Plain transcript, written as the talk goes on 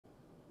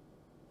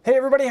Hey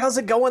everybody, how's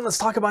it going? Let's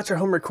talk about your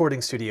home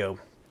recording studio.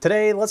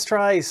 Today, let's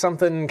try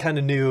something kind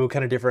of new,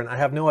 kind of different. I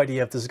have no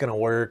idea if this is going to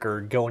work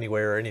or go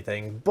anywhere or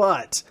anything,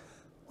 but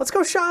let's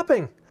go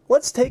shopping.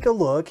 Let's take a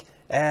look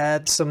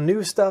at some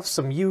new stuff,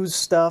 some used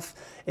stuff,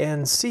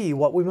 and see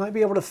what we might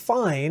be able to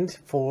find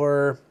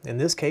for, in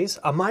this case,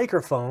 a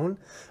microphone.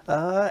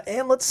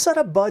 And let's set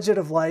a budget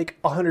of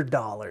like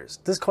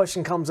 $100. This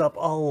question comes up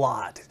a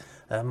lot.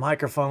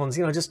 Microphones,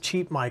 you know, just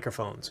cheap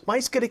microphones.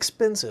 Mice get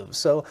expensive,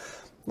 so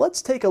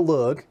let's take a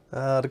look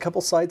at a couple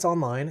sites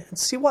online and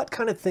see what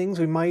kind of things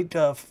we might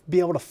be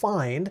able to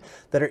find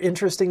that are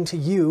interesting to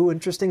you,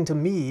 interesting to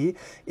me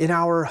in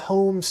our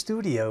home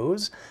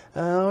studios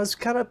as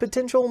kind of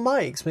potential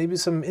mics, maybe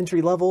some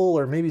entry level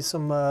or maybe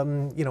some,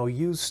 you know,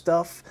 used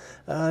stuff,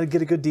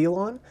 get a good deal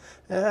on.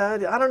 I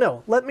don't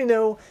know. Let me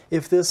know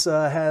if this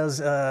has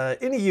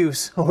any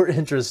use or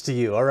interest to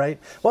you, all right?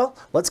 Well,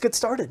 let's get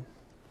started.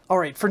 All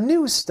right, for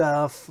new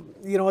stuff,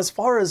 you know, as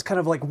far as kind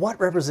of like what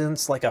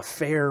represents like a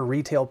fair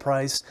retail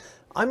price,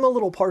 I'm a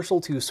little partial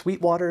to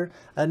Sweetwater.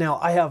 Now,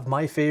 I have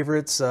my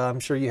favorites. I'm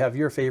sure you have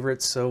your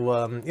favorites,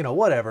 so, you know,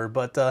 whatever.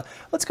 But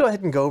let's go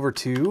ahead and go over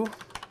to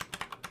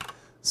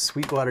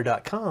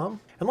Sweetwater.com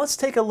and let's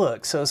take a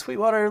look. So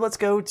Sweetwater, let's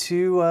go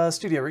to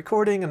studio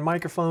recording and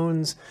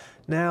microphones.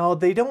 Now,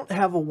 they don't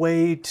have a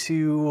way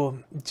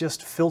to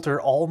just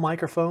filter all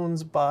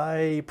microphones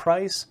by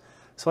price.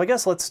 So I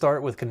guess let's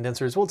start with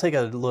condensers. We'll take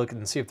a look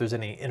and see if there's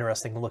any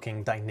interesting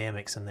looking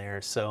dynamics in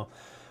there. So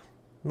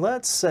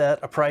let's set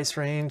a price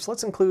range.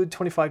 Let's include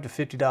 $25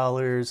 to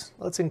 $50.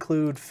 Let's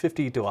include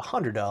 $50 to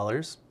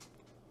 $100.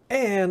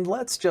 And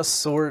let's just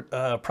sort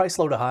price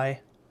low to high,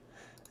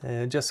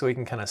 just so we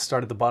can kind of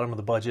start at the bottom of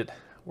the budget,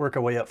 work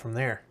our way up from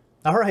there.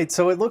 All right,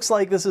 so it looks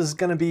like this is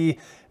going to be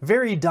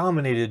very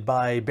dominated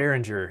by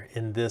Behringer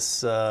in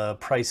this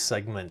price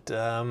segment.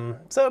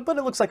 But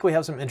it looks like we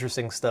have some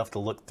interesting stuff to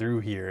look through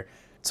here.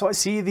 So I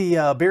see the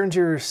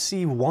Behringer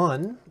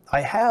C1.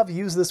 I have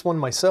used this one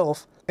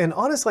myself, and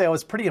honestly, I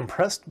was pretty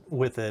impressed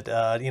with it.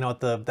 You know, at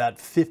that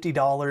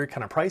 $50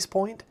 kind of price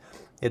point.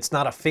 It's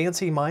not a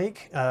fancy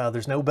mic.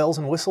 There's no bells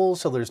and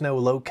whistles, so there's no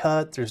low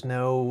cut. There's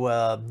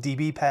no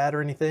dB pad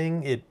or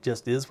anything. It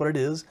just is what it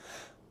is.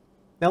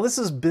 Now this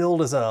is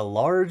billed as a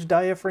large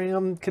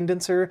diaphragm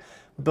condenser,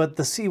 but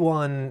the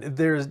C1,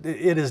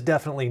 it is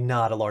definitely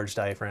not a large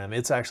diaphragm.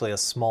 It's actually a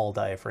small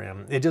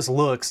diaphragm. It just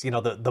looks, you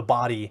know, the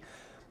body,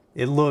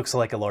 it looks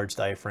like a large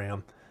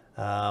diaphragm.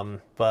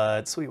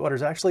 But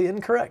Sweetwater's actually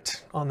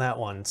incorrect on that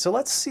one. So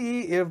let's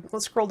see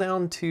let's scroll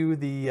down to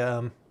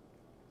the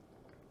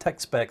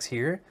tech specs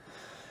here.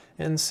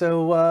 And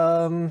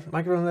so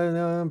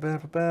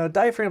microphone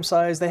diaphragm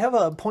size, they have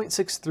a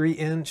 0.63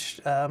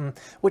 inch,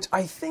 which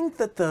I think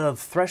that the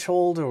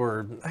threshold,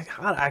 or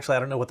actually I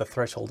don't know what the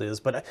threshold is,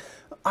 but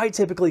I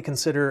typically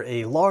consider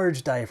a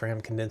large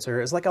diaphragm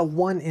condenser as like a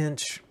 1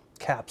 inch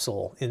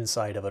capsule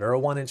inside of it, or a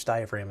 1 inch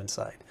diaphragm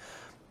inside.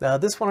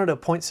 This one at a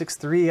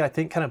 0.63, I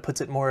think kind of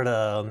puts it more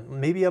at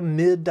maybe a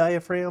mid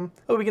diaphragm.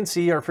 But we can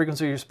see our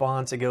frequency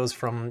response, it goes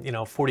from, you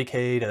know,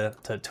 40K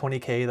to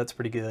 20K, that's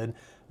pretty good.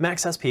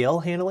 Max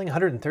SPL handling,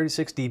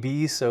 136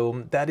 dB,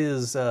 so that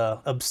is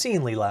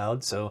obscenely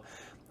loud. So,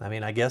 I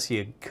mean, I guess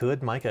you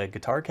could mic a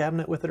guitar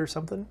cabinet with it or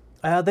something.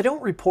 They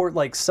don't report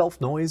like self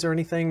noise or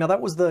anything. Now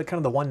that was the kind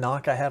of the one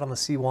knock I had on the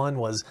C1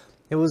 was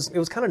it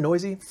was kind of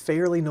noisy,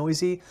 fairly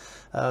noisy,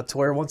 to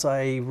where once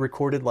I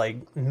recorded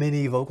like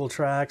mini vocal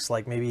tracks,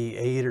 like maybe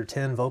 8 or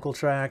 10 vocal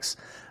tracks,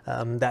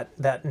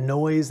 that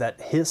noise, that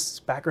hiss,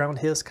 background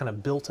hiss kind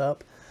of built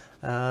up.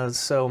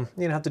 So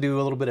you know, have to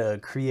do a little bit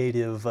of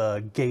creative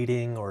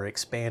gating or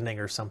expanding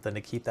or something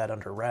to keep that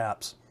under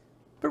wraps.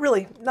 But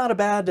really, not a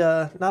bad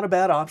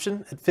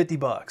option at 50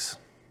 bucks.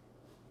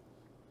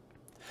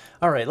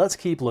 All right, let's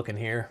keep looking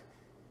here.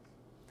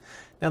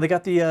 Now they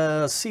got the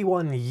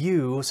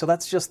C1U, so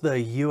that's just the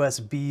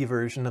USB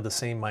version of the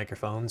same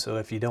microphone. So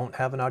if you don't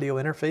have an audio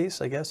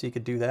interface, I guess you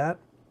could do that.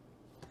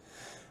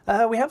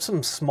 We have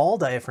some small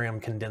diaphragm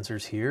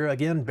condensers here.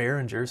 Again,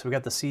 Behringer, so we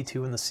got the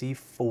C2 and the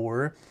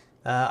C4.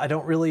 I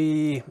don't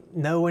really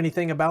know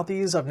anything about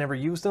these. I've never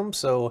used them,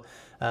 so,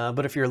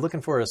 but if you're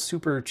looking for a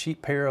super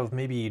cheap pair of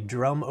maybe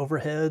drum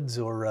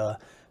overheads or a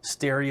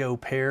stereo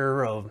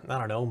pair of, I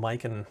don't know,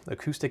 mic and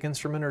acoustic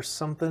instrument or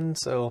something,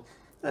 so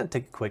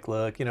take a quick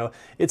look. You know,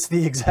 it's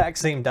the exact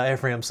same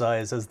diaphragm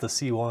size as the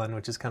C1,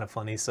 which is kind of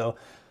funny, so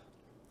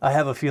I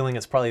have a feeling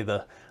it's probably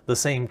the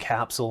same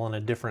capsule in a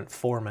different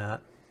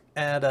format.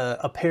 Add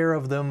a pair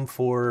of them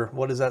for,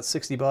 what is that,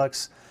 60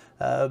 bucks?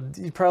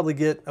 You probably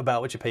get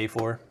about what you pay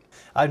for.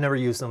 I've never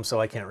used them, so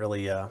I can't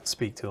really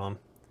speak to them.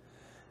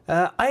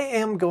 I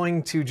am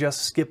going to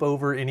just skip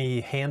over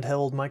any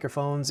handheld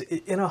microphones.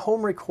 In a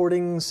home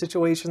recording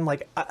situation,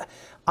 like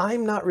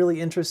I'm not really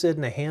interested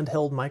in a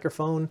handheld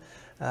microphone.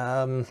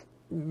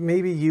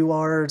 Maybe you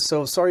are,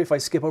 so sorry if I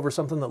skip over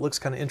something that looks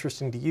kind of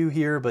interesting to you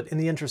here, but in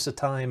the interest of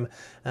time,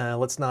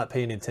 let's not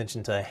pay any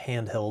attention to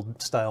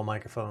handheld style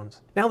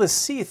microphones. Now the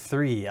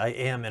C3 I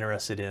am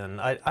interested in.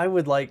 I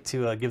would like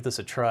to give this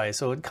a try.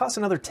 So it costs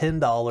another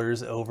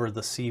 $10 over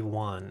the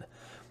C1.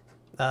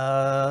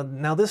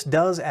 Now this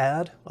does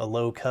add a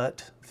low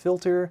cut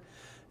filter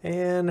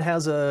and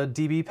has a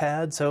dB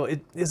pad. So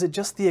is it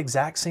just the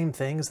exact same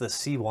thing as the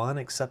C1,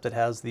 except it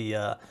has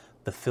the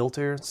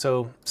filter?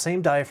 So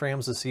same diaphragm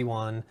as the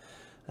C1,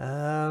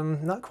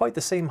 not quite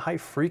the same high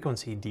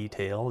frequency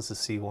detail as the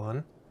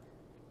C1.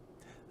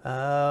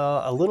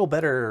 A little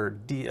better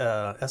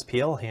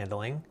SPL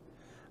handling.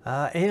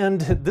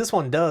 And this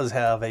one does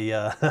have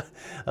a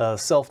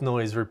self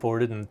noise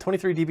reported, and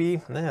 23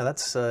 dB. Yeah,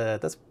 that's I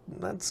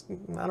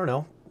don't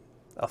know,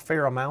 a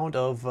fair amount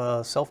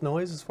of self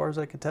noise as far as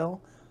I could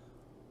tell.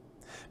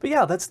 But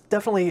yeah, that's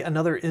definitely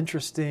another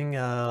interesting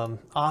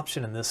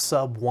option in this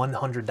sub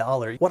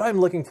 $100. What I'm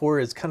looking for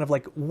is kind of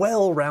like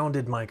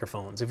well-rounded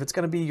microphones. If it's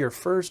going to be your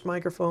first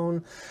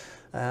microphone,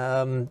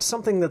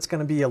 something that's going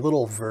to be a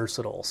little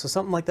versatile. So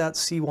something like that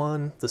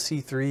C1, the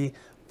C3,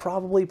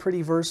 probably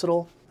pretty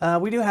versatile.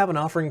 We do have an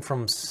offering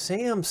from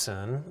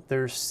Samson,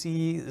 their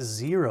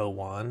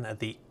C01 at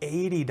the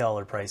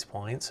 $80 price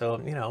point. So,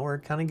 you know, we're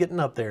kind of getting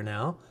up there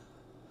now.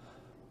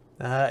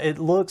 It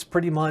looks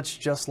pretty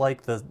much just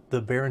like the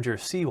Behringer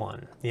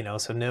C1, you know,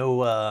 so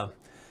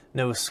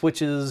no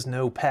switches,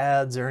 no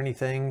pads or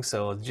anything.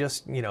 So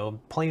just, you know,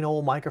 plain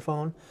old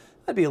microphone.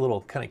 I'd be a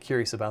little kind of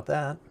curious about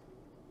that.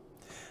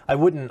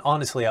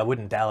 Honestly, I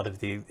wouldn't doubt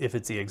if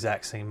it's the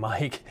exact same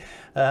mic.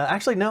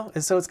 Actually, no.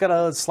 So it's got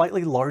a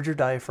slightly larger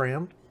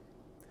diaphragm.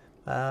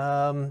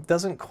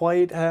 Doesn't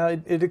quite,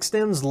 it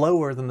extends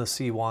lower than the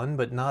C1,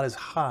 but not as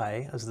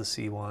high as the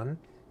C1.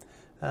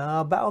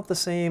 About the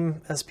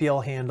same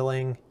SPL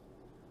handling.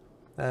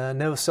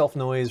 No self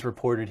noise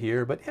reported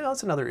here, but yeah,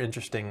 that's another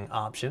interesting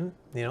option,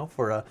 you know,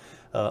 for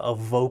a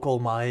vocal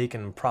mic,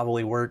 and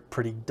probably work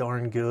pretty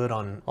darn good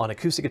on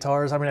acoustic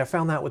guitars. I mean, I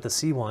found that with the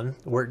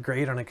C1, worked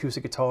great on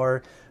acoustic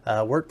guitar,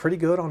 worked pretty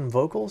good on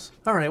vocals.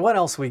 All right, what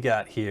else we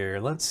got here?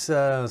 Let's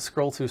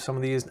scroll through some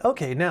of these.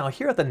 Okay, now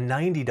here at the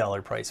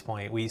 $90 price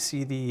point, we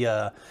see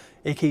the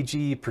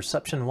AKG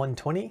Perception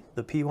 120,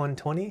 the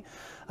P120.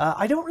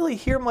 I don't really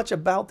hear much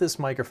about this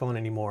microphone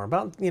anymore.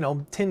 About, you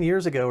know, 10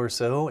 years ago or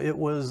so, it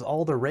was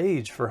all the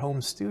rage for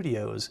home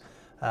studios.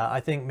 I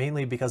think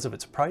mainly because of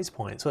its price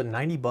point. So at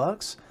 90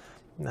 bucks,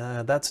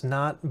 that's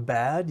not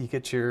bad. You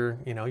get your,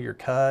 you know, your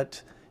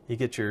cut, you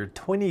get your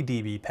 20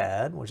 dB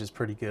pad, which is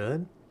pretty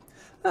good.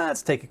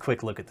 Let's take a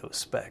quick look at those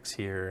specs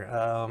here.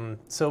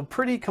 So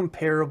pretty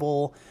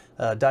comparable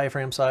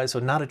diaphragm size, so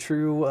not a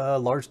true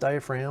large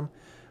diaphragm.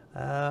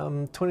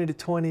 20 to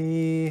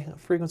 20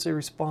 frequency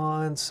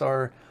response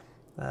are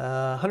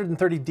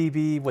 130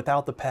 dB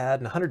without the pad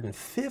and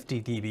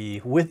 150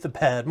 dB with the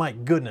pad. My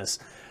goodness,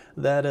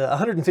 that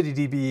 150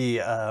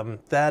 dB,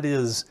 that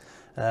is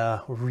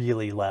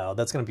really loud.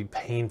 That's going to be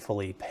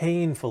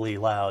painfully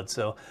loud.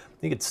 So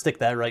you could stick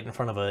that right in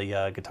front of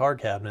a guitar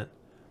cabinet.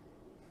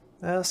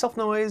 Self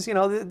noise, you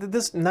know,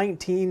 this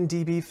 19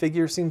 dB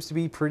figure seems to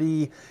be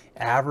pretty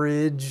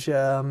average,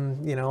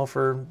 you know,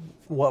 for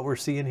what we're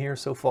seeing here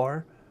so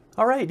far.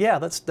 All right, yeah,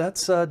 that's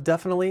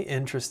definitely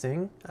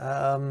interesting.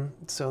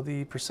 So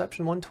the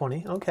Perception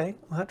 120, okay,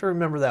 I'll have to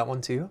remember that one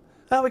too.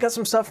 We got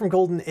some stuff from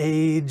Golden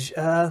Age.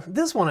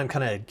 This one I'm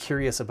kind of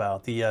curious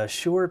about, the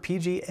Shure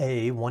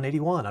PGA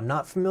 181. I'm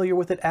not familiar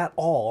with it at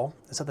all.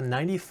 It's at the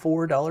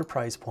 $94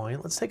 price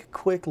point. Let's take a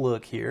quick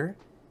look here.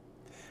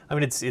 I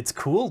mean, it's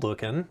cool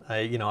looking.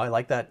 You know, I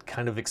like that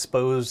kind of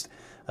exposed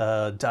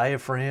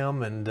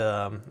diaphragm and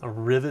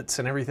rivets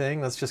and everything.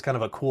 That's just kind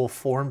of a cool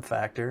form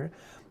factor.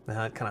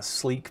 Kind of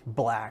sleek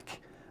black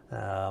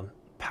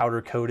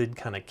powder coated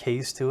kind of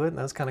case to it.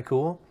 That's kind of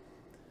cool.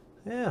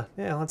 Yeah,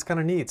 that's kind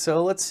of neat.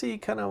 So let's see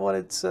kind of what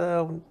it's,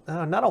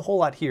 not a whole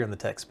lot here in the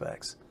tech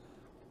specs.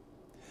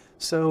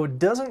 So it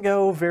doesn't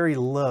go very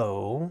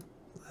low,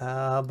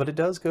 but it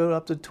does go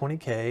up to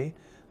 20K,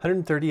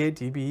 138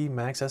 dB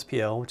max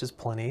SPL, which is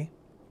plenty.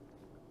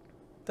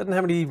 Doesn't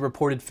have any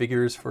reported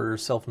figures for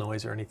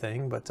self-noise or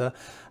anything, but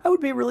I would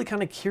be really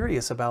kind of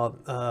curious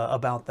about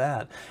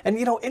that. And,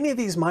 you know, any of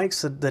these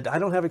mics that I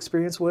don't have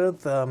experience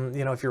with,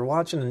 you know, if you're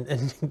watching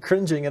and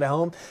cringing at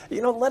home,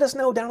 you know, let us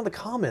know down in the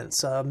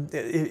comments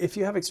if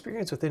you have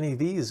experience with any of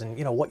these and,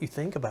 you know, what you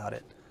think about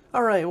it.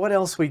 All right, what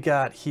else we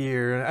got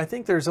here? I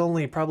think there's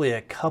only probably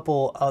a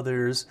couple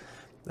others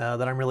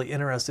that I'm really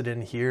interested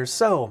in here.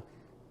 So,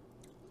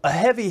 a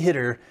heavy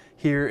hitter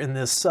here in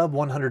this sub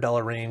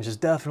 $100 range is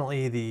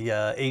definitely the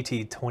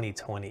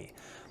AT2020.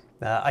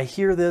 I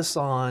hear this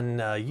on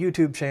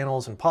YouTube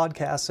channels and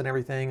podcasts and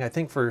everything. I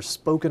think for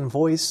spoken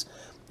voice,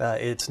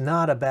 it's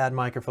not a bad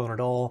microphone at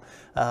all.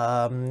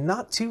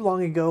 Not too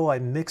long ago, I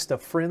mixed a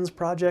friend's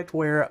project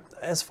where,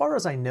 as far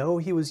as I know,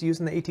 he was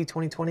using the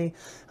AT2020.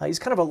 He's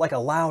kind of like a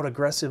loud,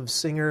 aggressive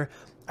singer.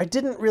 I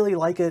didn't really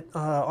like it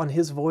on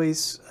his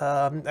voice.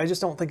 I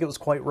just don't think it was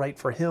quite right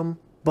for him.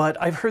 But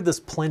I've heard this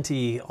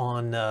plenty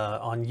on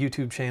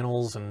YouTube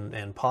channels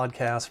and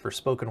podcasts for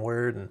spoken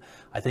word, and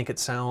I think it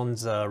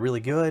sounds really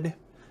good.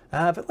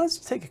 But let's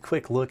take a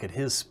quick look at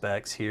his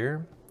specs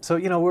here. So,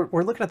 you know,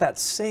 we're looking at that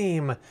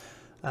same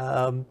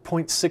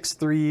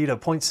 0.63 to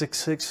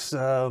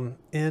 0.66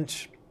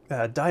 inch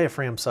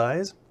diaphragm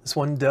size. This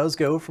one does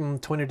go from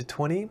 20 to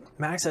 20.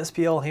 Max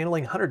SPL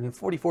handling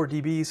 144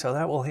 dB, so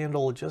that will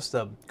handle just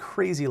a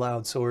crazy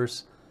loud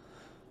source.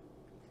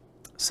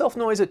 Self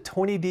noise at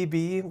 20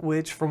 dB,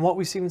 which from what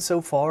we've seen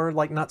so far,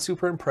 like not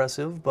super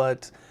impressive,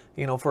 but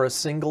you know, for a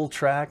single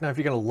track, now if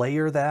you're going to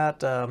layer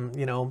that,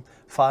 you know,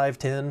 5,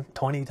 10,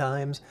 20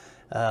 times,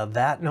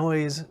 that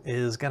noise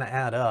is going to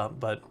add up,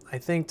 but I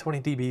think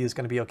 20 dB is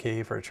going to be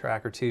okay for a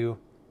track or two.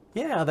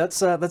 Yeah, that's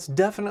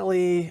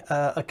definitely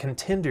a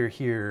contender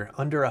here,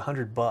 under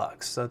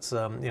 $100. That's you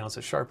know, it's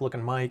a sharp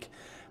looking mic.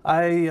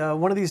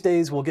 One of these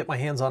days will get my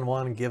hands on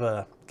one and give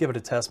it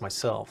a test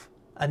myself.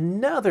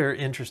 Another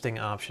interesting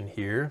option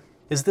here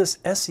is this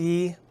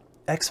SE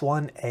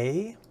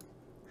X1A.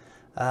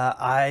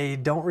 I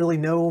don't really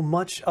know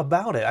much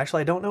about it.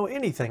 Actually, I don't know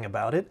anything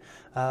about it.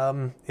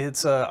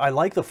 I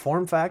like the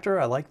form factor.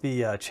 I like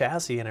the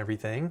chassis and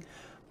everything.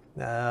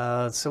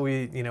 So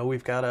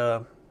we've got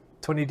a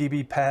 20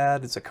 dB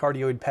pad. It's a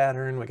cardioid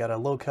pattern. We got a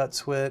low cut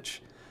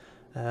switch.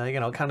 You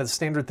know, kind of the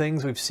standard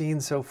things we've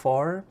seen so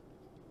far.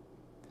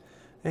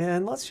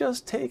 And let's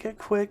just take a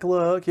quick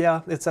look.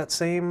 Yeah, it's that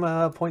same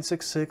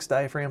 0.66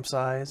 diaphragm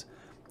size.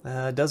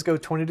 It does go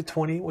 20 to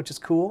 20, which is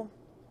cool.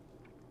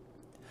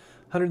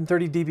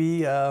 130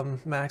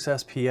 dB max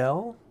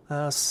SPL.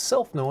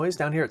 Self noise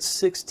down here at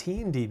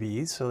 16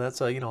 dB, so that's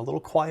you know, a little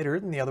quieter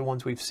than the other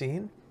ones we've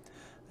seen.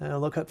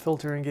 Low cut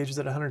filter engages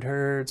at 100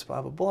 hertz.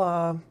 Blah blah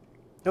blah.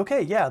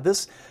 Okay, yeah,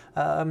 this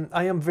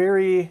I am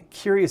very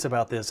curious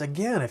about this.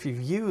 Again, if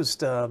you've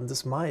used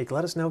this mic,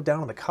 let us know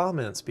down in the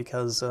comments,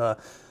 because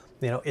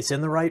you know, it's in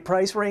the right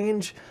price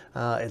range.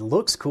 It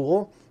looks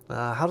cool.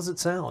 How does it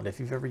sound if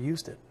you've ever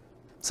used it?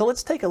 So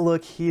let's take a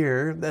look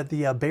here at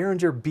the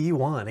Behringer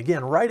B1.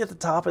 Again, right at the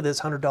top of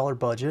this $100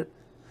 budget.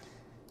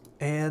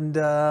 And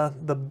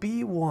the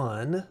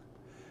B1,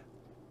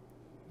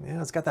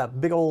 yeah, it's got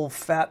that big old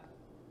fat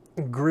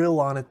grill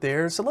on it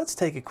there. So let's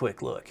take a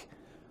quick look.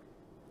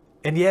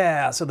 And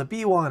yeah, so the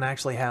B1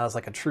 actually has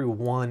like a true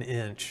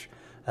 1-inch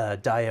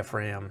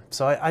diaphragm.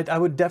 So I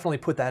would definitely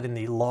put that in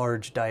the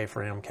large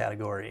diaphragm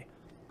category,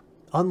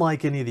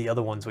 unlike any of the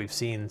other ones we've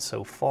seen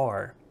so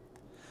far.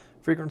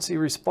 Frequency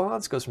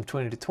response goes from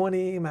 20 to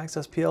 20. Max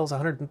SPL is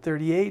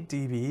 138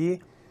 dB.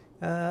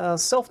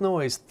 Self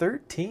noise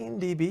 13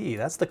 dB.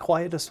 That's the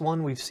quietest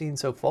one we've seen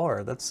so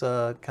far. That's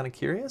kind of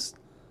curious.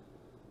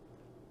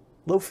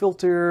 Low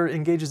filter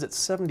engages at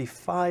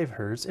 75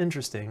 hertz.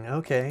 Interesting.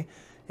 Okay.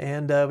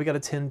 And we got a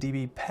 10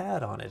 dB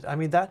pad on it. I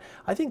mean,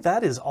 I think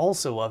that is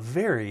also a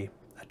very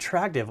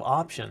attractive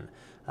option.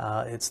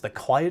 It's the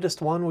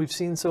quietest one we've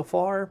seen so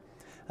far.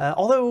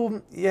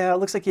 Although, yeah, it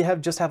looks like you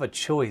just have a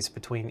choice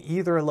between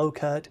either a low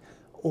cut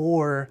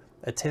or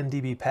a 10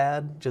 dB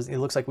pad. It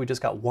looks like we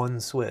just got one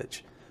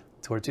switch.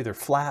 So it's either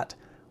flat,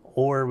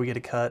 or we get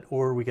a cut,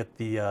 or we get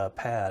the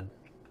pad.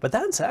 But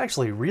that's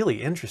actually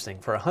really interesting.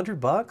 For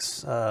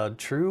 $100,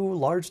 true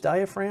large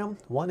diaphragm,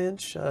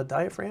 1-inch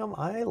diaphragm,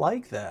 I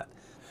like that.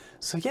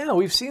 So yeah,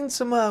 we've seen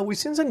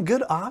some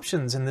good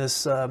options in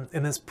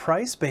this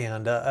price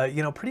band.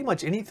 You know, pretty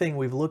much anything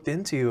we've looked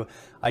into,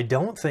 I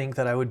don't think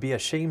that I would be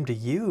ashamed to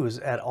use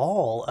at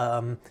all.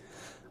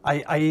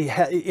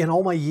 In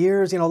all my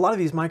years, you know, a lot of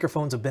these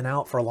microphones have been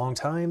out for a long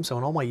time, so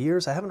in all my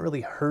years, I haven't really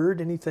heard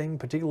anything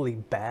particularly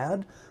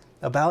bad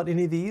about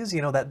any of these.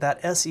 You know, that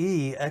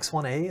SE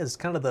X1A is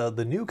kind of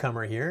the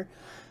newcomer here.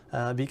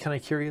 Be kind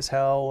of curious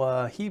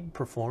how he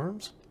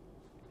performs.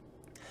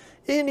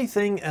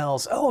 Anything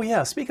else? Oh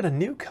yeah, speaking of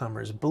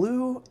newcomers,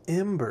 Blue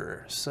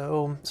Ember.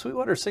 So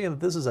Sweetwater's saying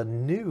that this is a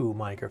new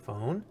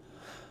microphone.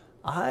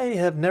 I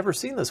have never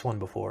seen this one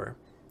before.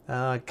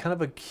 Kind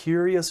of a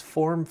curious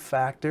form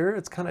factor.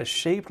 It's kind of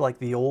shaped like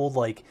the old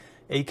like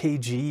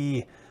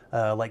AKG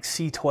like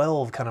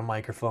C12 kind of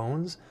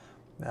microphones.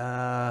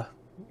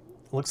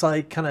 Looks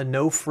like kind of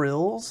no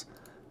frills.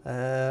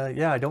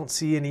 Yeah, I don't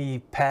see any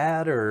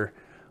pad or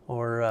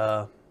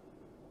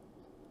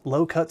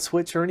low cut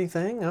switch or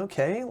anything.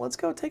 Okay, let's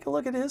go take a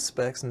look at his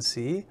specs and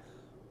see.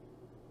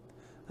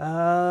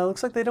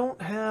 Looks like they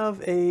don't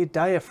have a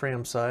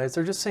diaphragm size.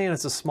 They're just saying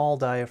it's a small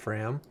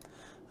diaphragm,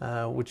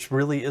 which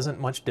really isn't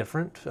much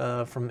different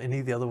from any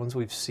of the other ones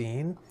we've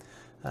seen.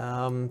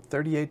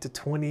 38 to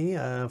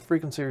 20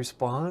 frequency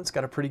response,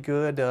 got a pretty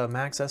good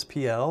max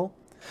SPL.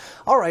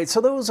 All right,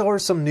 so those are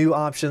some new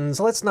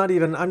options. I'm not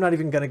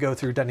even going to go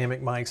through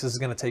dynamic mics. This is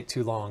going to take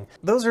too long.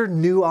 Those are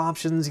new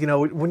options. You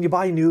know, when you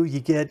buy new,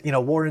 you get, you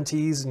know,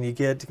 warranties, and you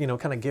get, you know,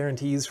 kind of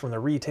guarantees from the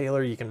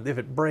retailer. You can, if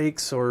it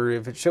breaks or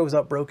if it shows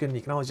up broken,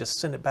 you can always just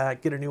send it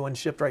back, get a new one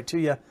shipped right to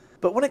you.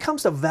 But when it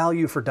comes to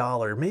value for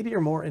dollar, maybe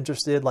you're more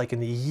interested like in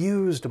the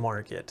used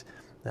market.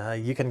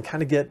 You can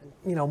kind of get,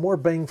 you know, more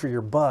bang for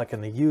your buck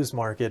in the used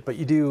market, but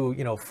you do,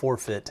 you know,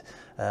 forfeit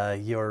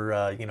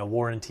your, you know,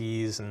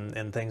 warranties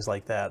and things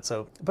like that.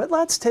 So, but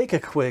let's take a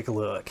quick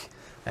look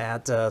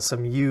at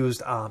some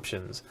used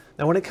options.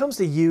 Now, when it comes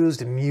to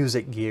used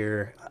music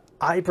gear,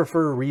 I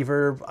prefer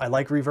Reverb. I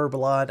like Reverb a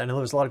lot. I know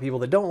there's a lot of people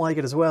that don't like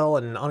it as well,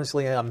 and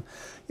honestly, you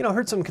know,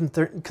 heard some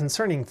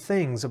concerning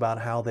things about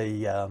how they,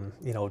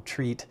 you know,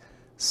 treat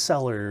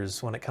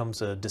sellers when it comes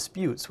to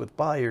disputes with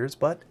buyers,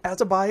 but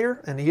as a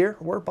buyer, and here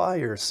we're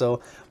buyers.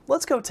 So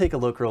let's go take a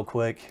look real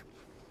quick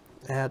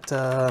at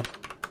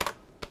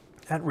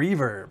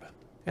Reverb.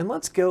 And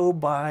let's go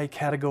by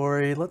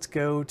category. Let's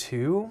go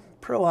to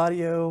Pro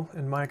Audio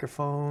and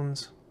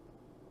microphones.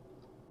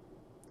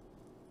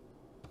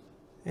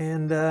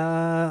 And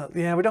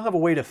yeah, we don't have a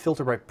way to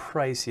filter by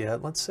price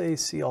yet. Let's say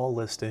see all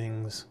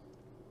listings.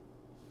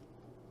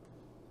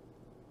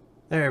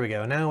 There we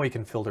go. Now we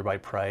can filter by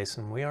price,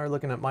 and we are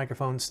looking at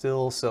microphones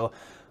still. So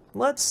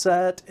let's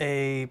set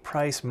a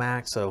price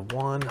max of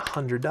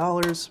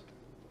 $100.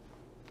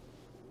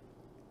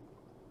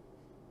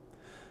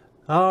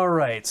 All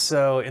right,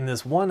 so in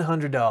this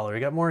 $100, we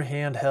got more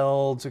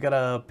handhelds. We got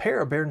a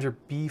pair of Behringer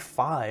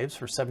B5s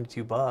for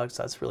 72 bucks.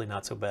 That's really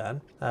not so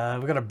bad.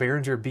 We got a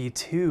Behringer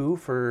B2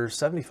 for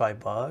 75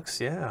 bucks.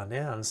 Yeah,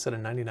 instead of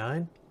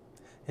 99.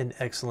 In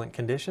excellent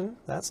condition.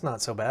 That's not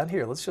so bad.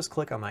 Here, let's just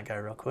click on that guy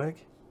real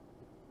quick.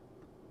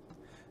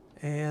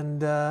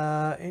 And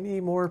any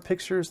more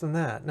pictures than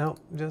that? No,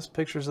 just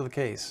pictures of the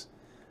case.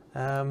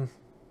 Yeah,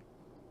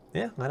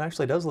 that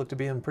actually does look to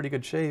be in pretty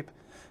good shape.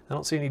 I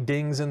don't see any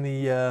dings in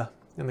the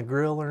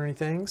grill or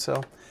anything,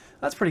 so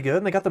that's pretty good.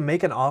 And they got the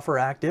make an offer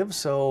active,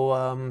 so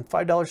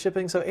 $5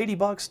 shipping, so 80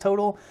 bucks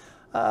total.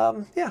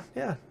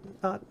 Yeah,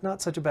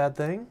 not such a bad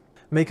thing.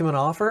 Make them an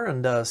offer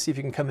and see if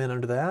you can come in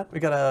under that. We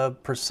got a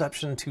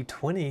Perception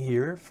 220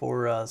 here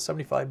for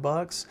 75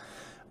 bucks,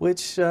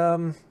 which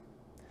wasn't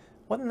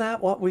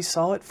that what we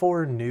saw it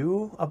for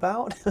new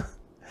about?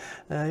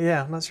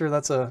 Yeah, I'm not sure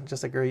that's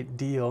just a great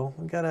deal.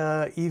 We got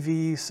a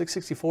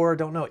EV664.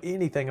 Don't know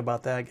anything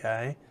about that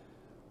guy.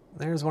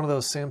 There's one of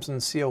those Samson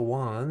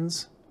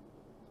CO1s.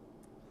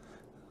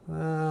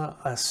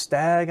 A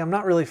Stag. I'm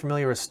not really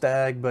familiar with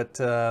Stag, but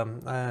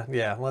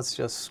yeah, let's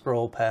just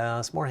scroll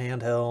past. More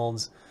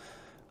handhelds.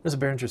 There's a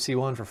Behringer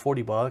C1 for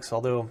 40 bucks,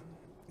 although,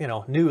 you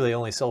know, new they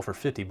only sell for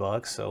 50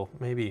 bucks, so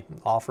maybe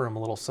offer them a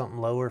little something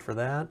lower for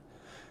that.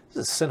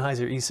 This is a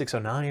Sennheiser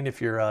E609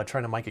 if you're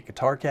trying to mic a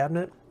guitar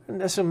cabinet.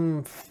 And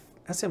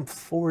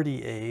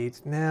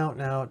SM48.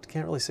 Now,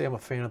 can't really say I'm a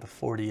fan of the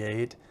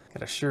 48.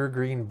 Got a Shure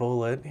Green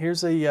Bullet.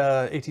 Here's a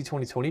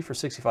AT2020 for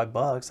 65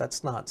 bucks.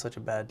 That's not such a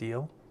bad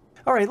deal.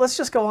 All right, let's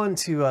just go on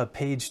to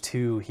page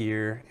 2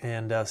 here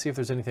and see if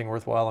there's anything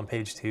worthwhile on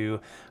page 2.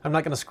 I'm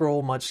not going to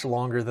scroll much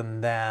longer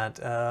than that.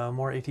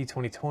 More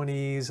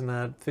AT2020s in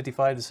that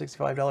 $55 to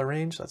 $65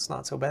 range. That's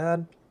not so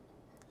bad.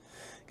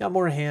 Got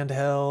more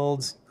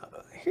handhelds.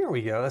 Here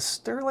we go. A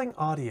Sterling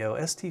Audio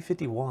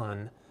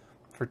ST51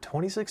 for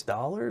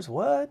 $26.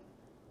 What?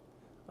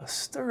 A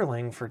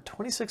Sterling for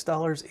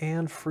 $26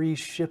 and free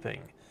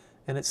shipping.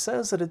 And it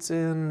says that it's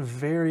in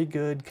very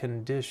good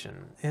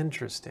condition.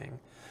 Interesting.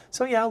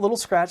 So yeah, a little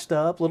scratched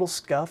up, a little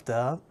scuffed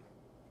up.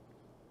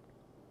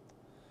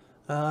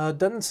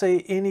 Doesn't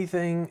say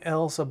anything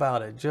else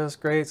about it. Just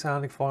great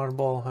sounding,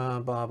 affordable,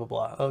 blah, blah,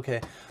 blah. Okay,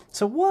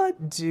 so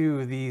what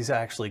do these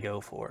actually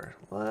go for?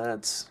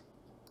 Let's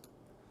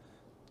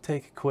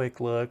take a quick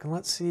look and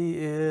let's see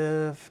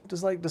if,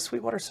 does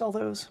Sweetwater sell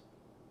those?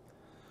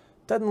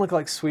 Doesn't look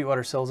like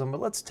Sweetwater sells them, but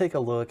let's take a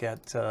look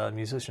at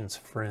Musician's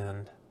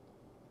Friend.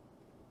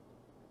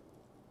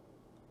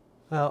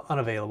 Well,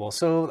 unavailable.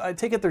 So I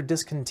take it they're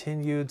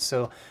discontinued.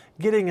 So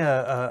getting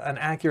an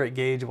accurate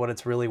gauge of what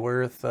it's really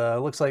worth,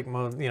 looks like, you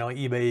know,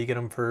 eBay, you get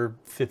them for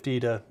 $50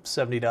 to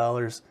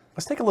 $70.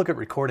 Let's take a look at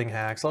Recording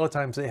Hacks. A lot of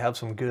times they have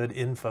some good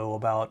info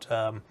about,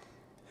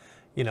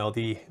 you know,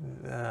 the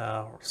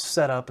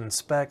setup and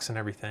specs and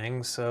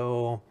everything.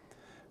 So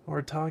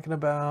we're talking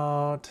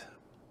about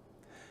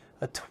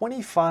a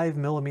 25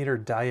 millimeter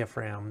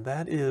diaphragm.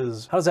 That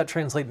is, how does that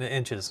translate into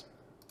inches?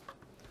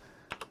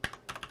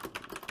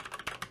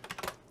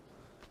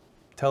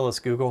 Tell us,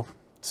 Google.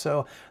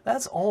 So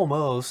that's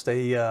almost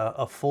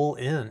a full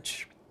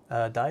inch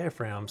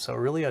diaphragm. So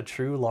really a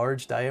true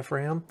large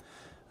diaphragm.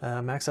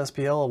 Max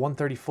SPL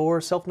 134,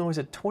 self noise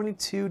at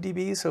 22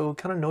 dB, so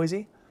kind of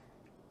noisy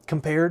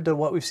compared to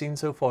what we've seen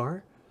so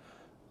far.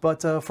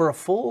 But for a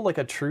full, like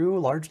a true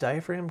large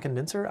diaphragm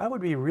condenser, I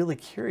would be really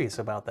curious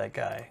about that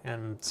guy.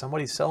 And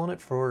somebody's selling it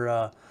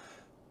for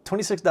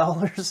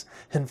 $26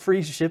 and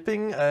free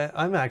shipping.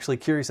 I'm actually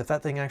curious if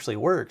that thing actually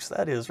works.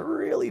 That is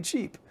really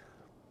cheap.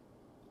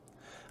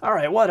 All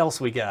right, what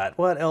else we got?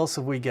 What else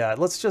have we got?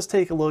 Let's just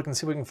take a look and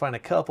see if we can find a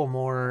couple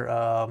more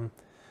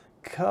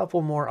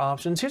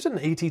options. Here's an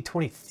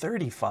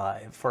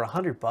AT2035 for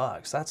 100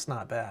 bucks. That's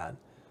not bad.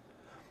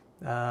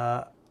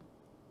 The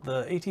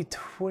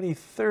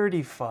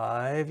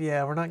AT2035,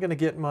 yeah, we're not going to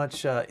get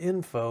much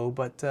info,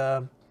 but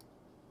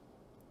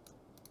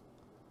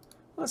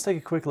let's take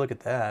a quick look at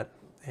that.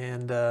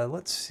 And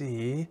let's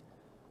see.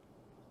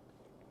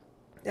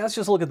 Yeah, let's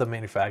just look at the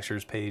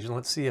manufacturer's page and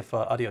let's see if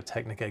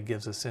Audio-Technica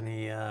gives us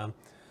any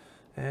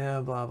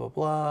blah, blah,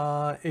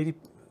 blah. 80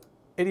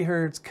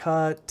 hertz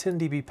cut, 10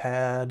 dB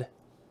pad,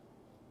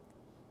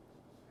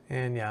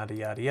 and yada,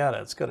 yada, yada.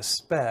 Let's go to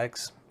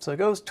specs. So it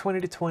goes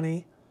 20 to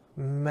 20,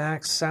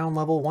 Max sound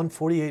level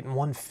 148 and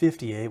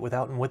 158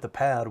 without and with the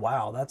pad.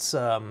 Wow, that's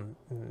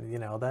you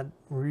know, that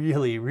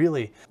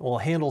really will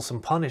handle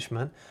some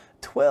punishment.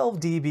 12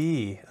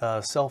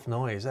 dB self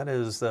noise. That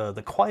is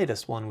the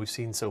quietest one we've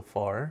seen so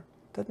far.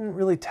 Doesn't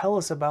really tell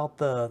us about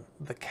the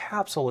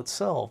capsule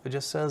itself. It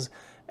just says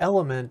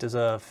Element is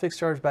a fixed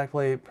charge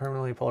backplate,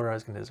 permanently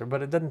polarized condenser,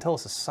 but it doesn't tell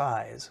us the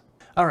size.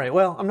 All right,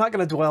 well, I'm not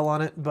going to dwell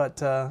on it,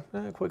 but a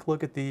quick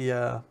look at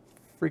the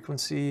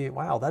frequency.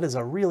 Wow, that is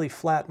a really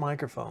flat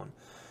microphone.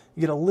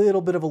 You get a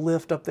little bit of a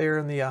lift up there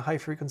in the high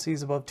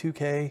frequencies above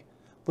 2K, a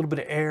little bit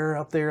of air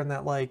up there in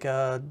that like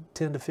 10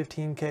 to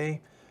 15K.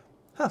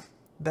 Huh,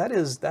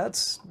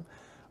 that's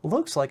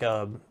looks like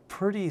a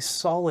pretty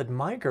solid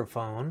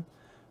microphone.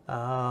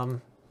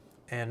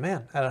 And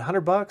man, at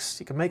 $100,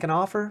 you can make an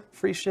offer,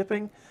 free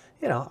shipping.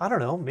 You know, I don't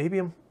know,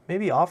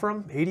 maybe offer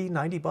them 80,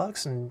 90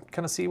 bucks and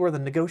kind of see where the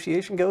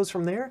negotiation goes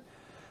from there.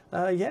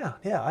 Yeah,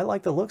 I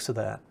like the looks of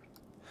that.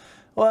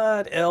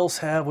 What else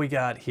have we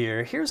got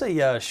here? Here's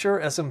a Shure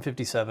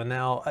SM57.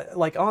 Now,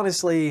 like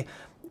honestly,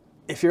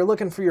 if you're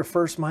looking for your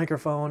first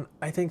microphone,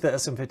 I think the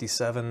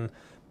SM57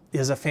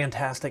 is a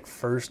fantastic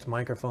first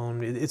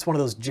microphone. It's one of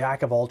those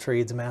jack of all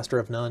trades, master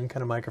of none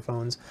kind of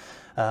microphones.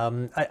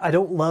 I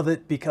don't love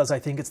it because I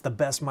think it's the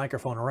best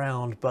microphone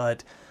around,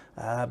 but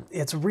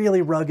it's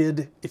really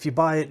rugged. If you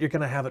buy it, you're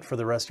gonna have it for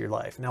the rest of your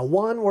life. Now,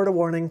 one word of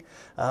warning,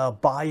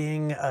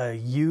 buying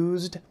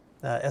used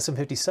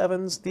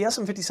SM57s. The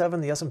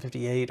SM57, the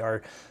SM58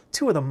 are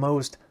two of the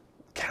most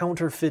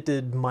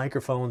counterfeited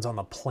microphones on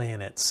the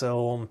planet.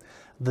 So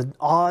the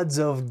odds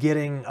of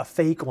getting a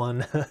fake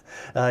one,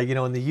 you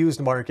know, in the used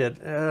market,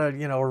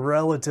 you know,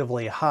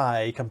 relatively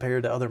high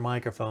compared to other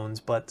microphones.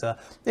 But,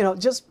 you know,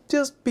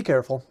 just be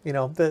careful, you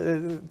know,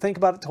 think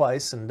about it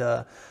twice and,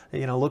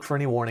 you know, look for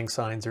any warning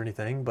signs or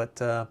anything. But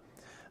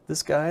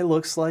this guy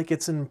looks like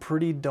it's in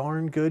pretty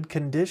darn good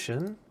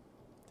condition.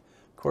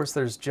 Of course,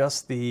 there's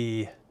just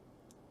the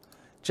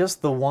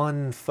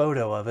one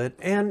photo of it,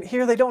 and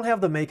here they don't have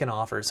the make an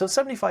offer. So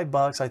 75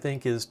 bucks I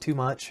think is too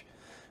much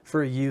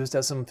for a used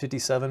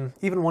SM57,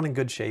 even one in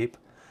good shape.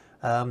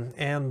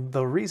 And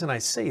the reason I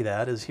say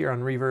that is here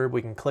on Reverb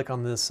we can click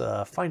on this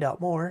find out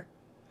more,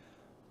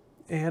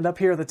 and up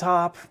here at the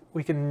top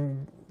we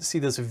can see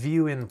this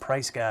view in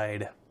price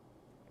guide.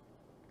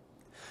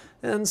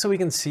 And so we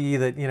can see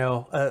that, you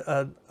know,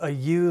 a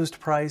used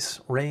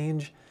price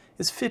range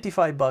is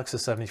 55 bucks to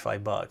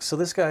 75 bucks. So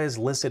this guy has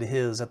listed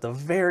his at the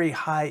very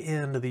high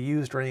end of the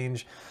used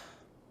range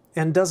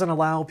and doesn't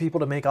allow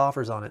people to make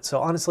offers on it. So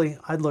honestly,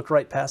 I'd look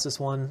right past this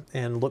one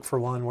and look for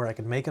one where I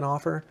can make an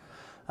offer.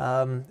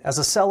 As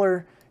a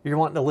seller, you're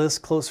wanting to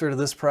list closer to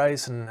this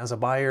price, and as a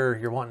buyer,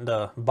 you're wanting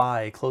to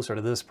buy closer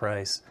to this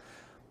price.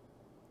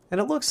 And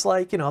it looks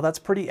like, you know, that's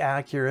pretty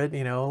accurate.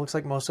 You know, it looks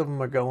like most of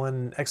them are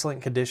going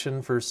excellent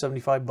condition for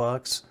 75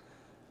 bucks.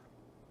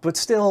 But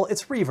still,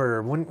 it's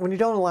Reverb. When you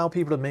don't allow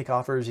people to make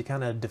offers, you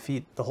kind of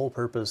defeat the whole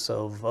purpose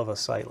of a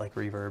site like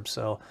Reverb.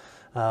 So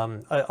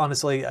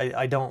honestly,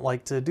 I don't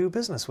like to do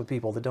business with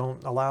people that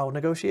don't allow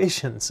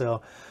negotiation.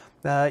 So,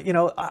 you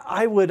know,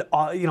 I would,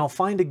 you know,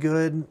 find a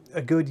good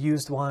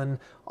used one,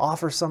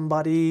 offer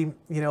somebody,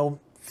 you know,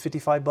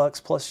 55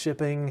 bucks plus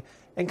shipping,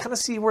 and kind of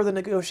see where the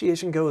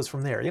negotiation goes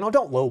from there. You know,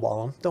 don't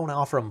lowball them. Don't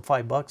offer them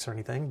 5 bucks or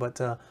anything.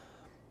 But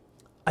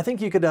I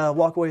think you could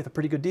walk away with a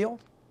pretty good deal.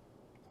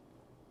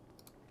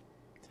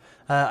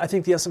 I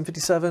think the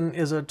SM57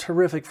 is a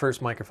terrific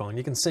first microphone.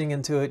 You can sing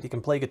into it, you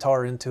can play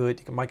guitar into it,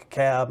 you can mic a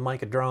cab,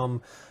 mic a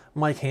drum,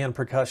 mic hand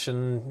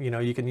percussion. You know,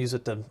 you can use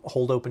it to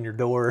hold open your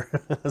door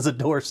as a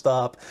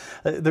doorstop.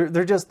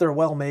 They're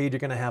well made. You're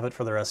going to have it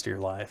for the rest of your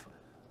life.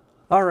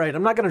 All right,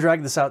 I'm not going to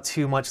drag this out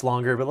too much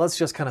longer, but let's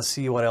just kind of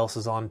see what else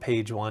is on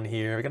page one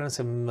here. We got an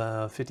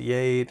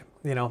SM58.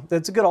 You know,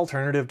 it's a good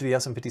alternative to the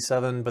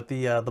SM57, but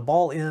the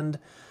ball end,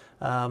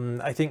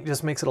 I think,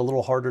 just makes it a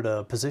little harder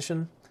to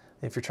position.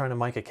 If you're trying to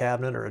mic a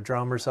cabinet or a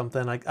drum or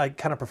something, I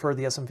kind of prefer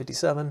the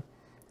SM57.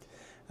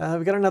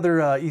 We've got another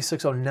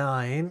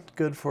E609,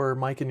 good for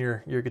miking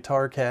your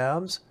guitar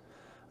cabs.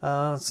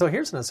 So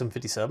here's an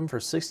SM57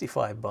 for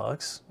 65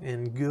 bucks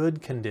in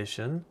good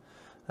condition.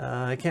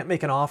 I can't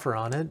make an offer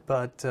on it,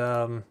 but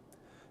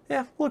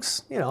yeah,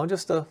 looks, you know,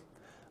 just a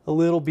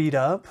little beat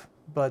up,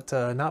 but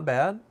not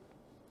bad.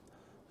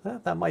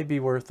 That might be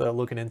worth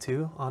looking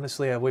into.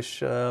 Honestly, I wish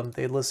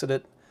they listed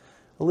it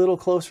a little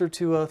closer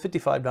to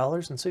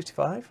 $55 than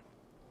 $65.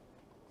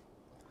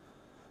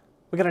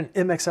 We got an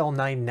MXL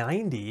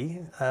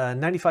 990.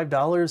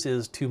 $95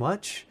 is too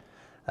much.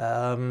 You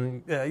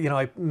know,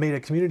 I made a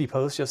community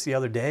post just the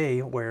other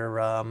day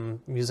where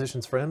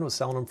musician's friend was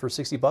selling them for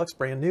 60 bucks,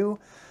 brand new.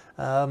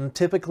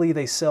 Typically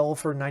they sell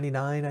for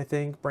 99, I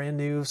think, brand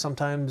new.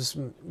 Sometimes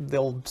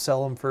they'll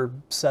sell them for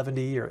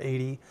 70 or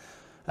 80.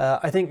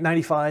 I think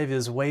 95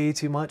 is way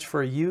too much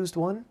for a used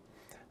one.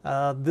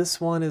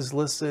 This one is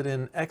listed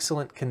in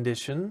excellent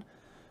condition.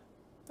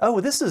 Oh,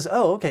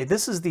 okay,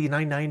 this is the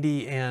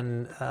 990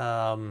 and,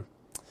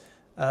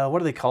 what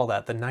do they call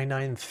that? The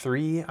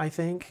 993, I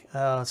think,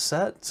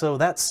 set. So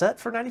that's set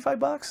for 95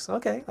 bucks?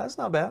 Okay, that's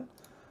not bad.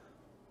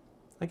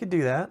 I could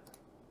do that.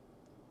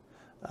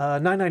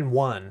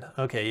 991.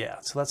 Okay, yeah,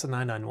 so that's a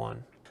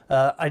 991.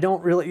 I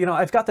don't really, you know,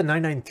 I've got the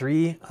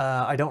 993.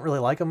 I don't really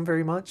like them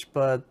very much,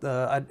 but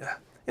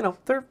you know,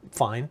 they're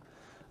fine.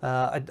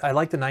 I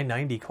like the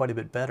 990 quite a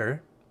bit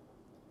better.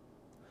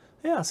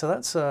 Yeah, so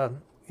that's,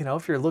 you know,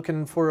 if you're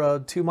looking for a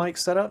 2-mic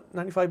setup,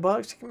 95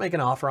 bucks, you can make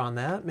an offer on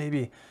that.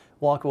 Maybe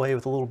walk away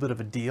with a little bit of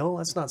a deal.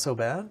 That's not so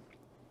bad.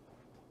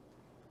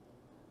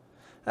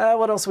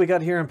 What else we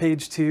got here on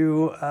page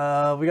 2?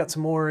 We got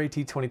some more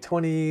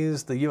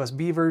AT2020s, the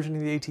USB version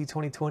of the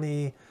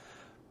AT2020,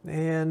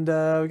 and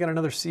we got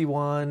another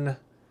C1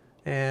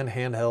 and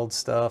handheld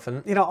stuff.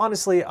 And, you know,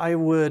 honestly, I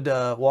would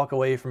walk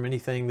away from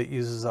anything that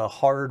uses a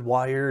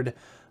hard-wired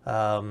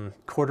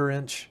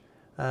 1/4-inch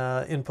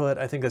input.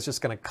 I think that's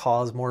just going to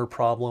cause more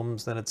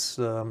problems than it's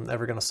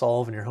ever going to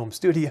solve in your home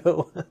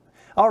studio.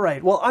 All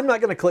right, well, I'm not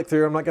going to click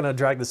through. I'm not going to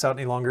drag this out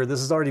any longer. This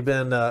has already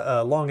been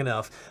long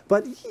enough.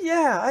 But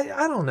yeah,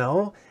 I don't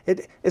know.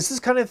 It's this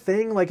kind of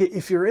thing, like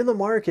if you're in the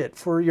market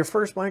for your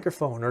first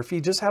microphone, or if you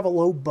just have a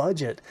low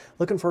budget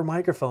looking for a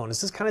microphone,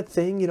 is this kind of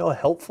thing, you know,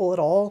 helpful at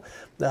all?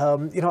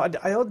 You know,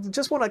 I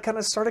just want to kind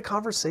of start a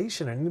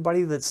conversation.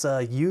 Anybody that's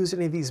used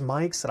any of these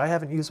mics that I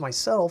haven't used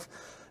myself,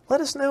 let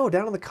us know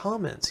down in the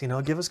comments. You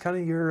know, give us kind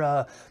of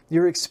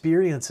your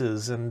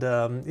experiences, and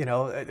you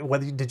know,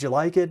 whether did you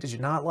like it, did you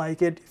not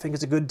like it, think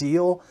it's a good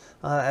deal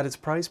at its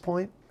price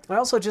point. I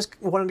also just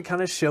wanted to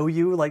kind of show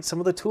you like some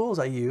of the tools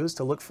I use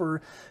to look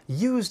for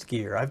used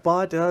gear. I've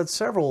bought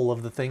several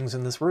of the things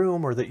in this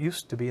room, or that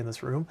used to be in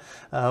this room.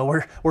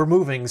 We're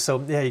moving,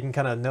 so yeah, you can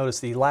kind of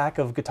notice the lack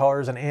of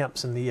guitars and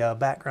amps in the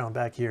background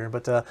back here.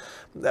 But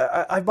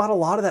I bought a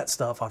lot of that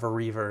stuff off of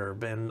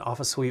Reverb and off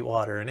of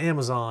Sweetwater and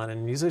Amazon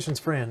and Musician's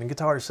Friend and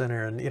Guitar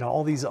Center, and you know,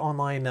 all these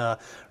online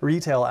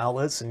retail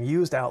outlets and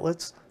used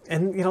outlets.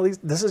 And, you know,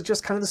 this is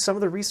just kind of some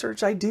of the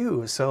research I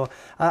do. So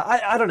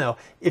I don't know.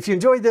 If you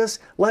enjoyed this,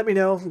 let me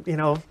know. You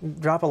know,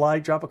 drop a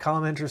like, drop a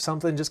comment or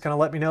something. Just kind of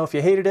let me know. If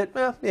you hated it,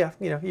 yeah,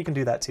 you know, you can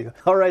do that too.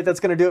 All right, that's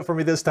going to do it for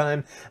me this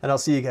time. And I'll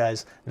see you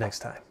guys next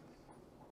time.